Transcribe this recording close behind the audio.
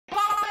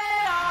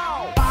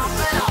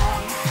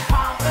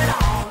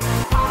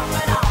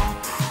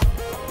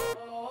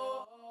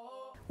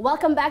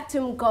Welcome back to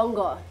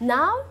Mgongo.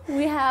 Now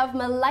we have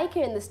Malaika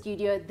in the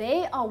studio.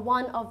 They are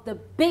one of the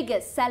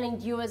biggest selling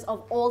duos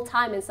of all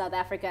time in South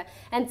Africa.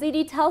 And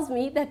Zidi tells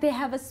me that they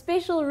have a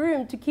special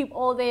room to keep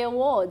all their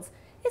awards.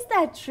 Is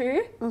that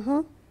true? Mm-hmm.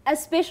 A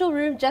special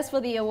room just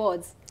for the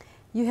awards?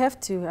 You have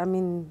to. I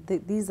mean,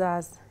 these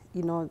are,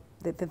 you know,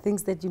 the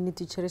things that you need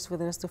to cherish for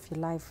the rest of your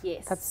life.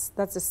 Yes.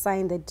 That's a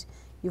sign that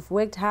you've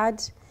worked hard,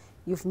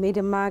 you've made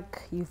a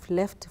mark, you've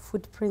left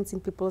footprints in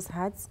people's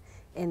hearts,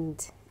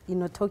 and you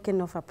know,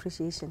 token of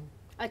appreciation.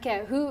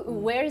 Okay,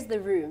 where is the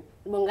room?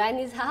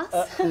 Mungani's house?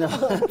 No.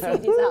 Or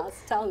Zidi's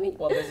house? Tell me.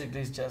 Well,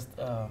 basically, it's just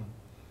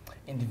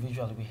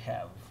individually we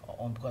have,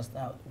 because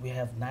now we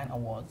have 9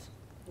 awards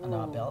on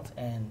our belt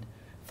and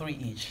 3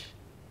 each.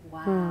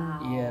 Wow.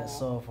 Yeah,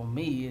 so for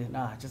me,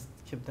 just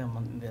keep them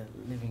in the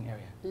living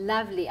area.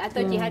 Lovely. I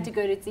thought you had to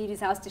go to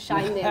Zidi's house to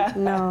shine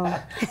them. No.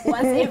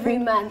 Once every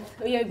month.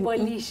 We are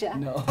Bolisha.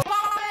 No.